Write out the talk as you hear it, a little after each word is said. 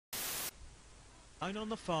Out on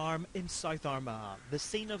the farm in South Armagh, the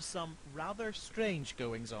scene of some rather strange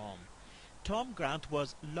goings-on. Tom Grant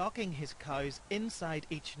was locking his cows inside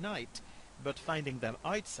each night, but finding them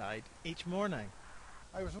outside each morning.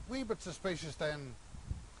 I was a wee bit suspicious then,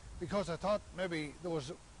 because I thought maybe there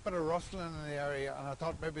was a bit of rustling in the area, and I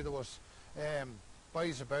thought maybe there was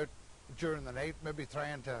boys about during the night, maybe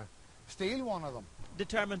trying to steal one of them.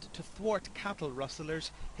 Determined to thwart cattle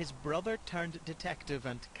rustlers, his brother turned detective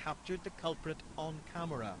and captured the culprit on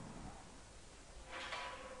camera.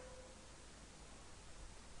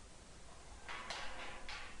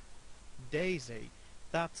 Daisy,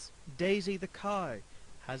 that's Daisy the cow,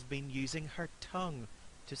 has been using her tongue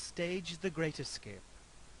to stage the great escape.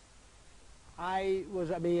 I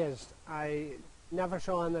was amazed. I never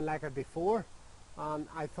saw anything like it before, and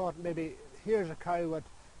I thought maybe here's a cow with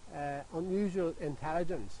unusual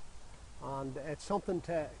intelligence, and it's something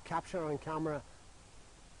to capture on camera.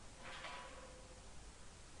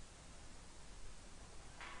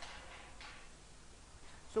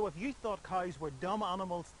 So if you thought cows were dumb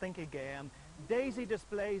animals, think again. Daisy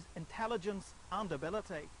displays intelligence and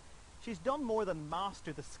ability. She's done more than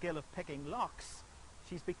master the skill of picking locks.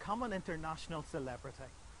 She's become an international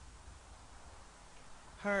celebrity.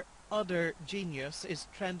 Her utter genius is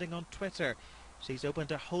trending on Twitter. She's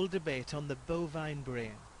opened a whole debate on the bovine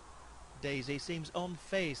brain. Daisy seems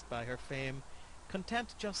unfazed by her fame,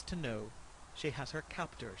 content just to know she has her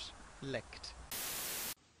captors licked.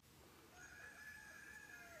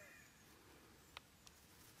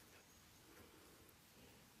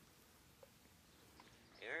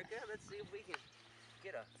 Erica, let's see if we can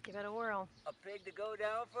get Give it a whirl. a pig to go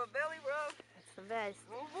down for a belly rub. It's the best.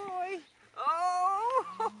 Oh boy! Oh!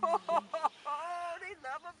 They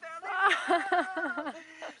love a belly rub. Look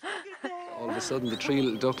at that. All of a sudden, the three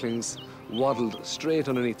little ducklings waddled straight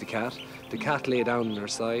underneath the cat. The cat lay down on her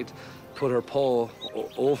side, put her paw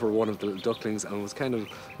over one of the little ducklings and was kind of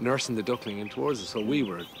nursing the duckling in towards us. So we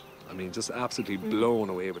were, I mean, just absolutely blown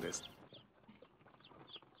away with this.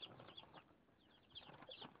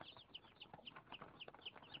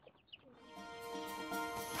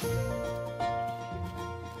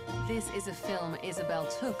 This is a film Isabel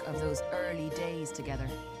took of those early days together.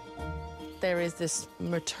 There is this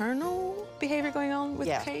maternal behaviour going on with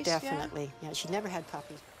Kate. Definitely. Yeah, she never had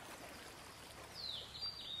puppies.